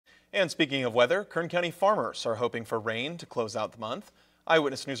And speaking of weather, Kern County farmers are hoping for rain to close out the month.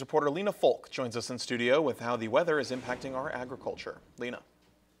 Eyewitness News reporter Lena Folk joins us in studio with how the weather is impacting our agriculture. Lena.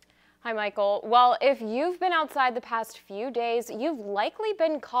 Hi, Michael. Well, if you've been outside the past few days, you've likely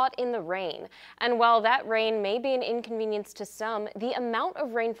been caught in the rain. And while that rain may be an inconvenience to some, the amount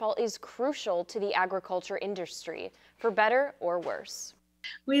of rainfall is crucial to the agriculture industry, for better or worse.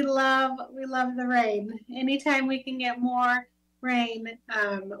 We love the rain. Anytime we can get more rain,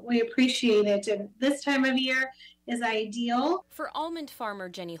 we appreciate it. And this time of year is ideal. For almond farmer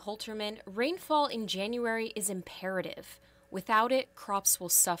Jenny Holterman, rainfall in January is imperative. Without it, crops will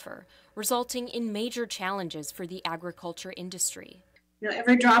suffer, resulting in major challenges for the agriculture industry.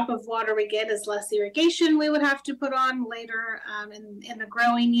 Every drop of water we get is less irrigation we would have to put on later in the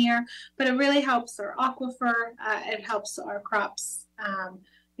growing year, but it really helps our aquifer. It helps our crops,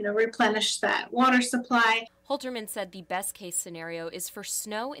 replenish that water supply. Holterman said the best case scenario is for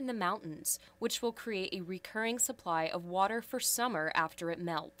snow in the mountains, which will create a recurring supply of water for summer after it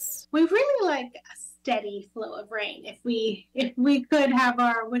melts. We really like a steady flow of rain. If we could have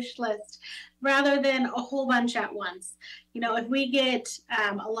our wish list rather than a whole bunch at once. If we get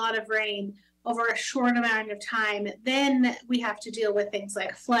a lot of rain over a short amount of time, then we have to deal with things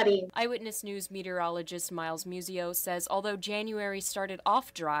like flooding. Eyewitness News meteorologist Miles Musio says although January started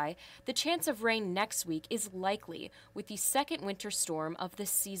off dry, the chance of rain next week is likely with the second winter storm of the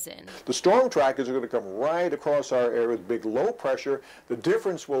season. The storm track is going to come right across our area with big low pressure. The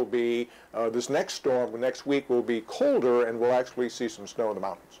difference will be this next storm next week will be colder and we'll actually see some snow in the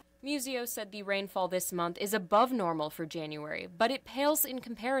mountains. Musio said the rainfall this month is above normal for January, but it pales in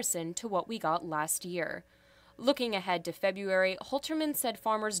comparison to what we got last year. Looking ahead to February, Holterman said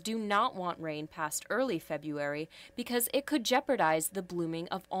farmers do not want rain past early February because it could jeopardize the blooming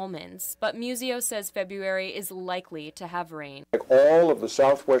of almonds. But Musio says February is likely to have rain. All of the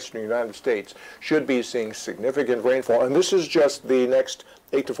southwestern United States should be seeing significant rainfall, and this is just the next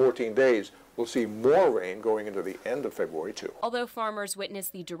 8 to 14 days. We'll see more rain going into the end of February, too. Although farmers witness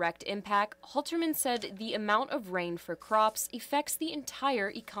the direct impact, Holterman said the amount of rain for crops affects the entire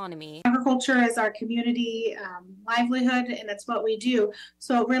economy. Agriculture is our community livelihood, and it's what we do,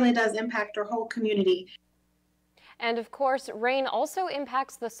 so it really does impact our whole community. And of course, rain also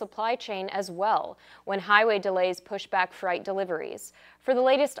impacts the supply chain as well when highway delays push back freight deliveries. For the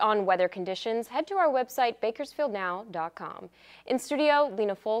latest on weather conditions, head to our website, bakersfieldnow.com. In studio,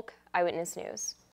 Lena Folk, Eyewitness News.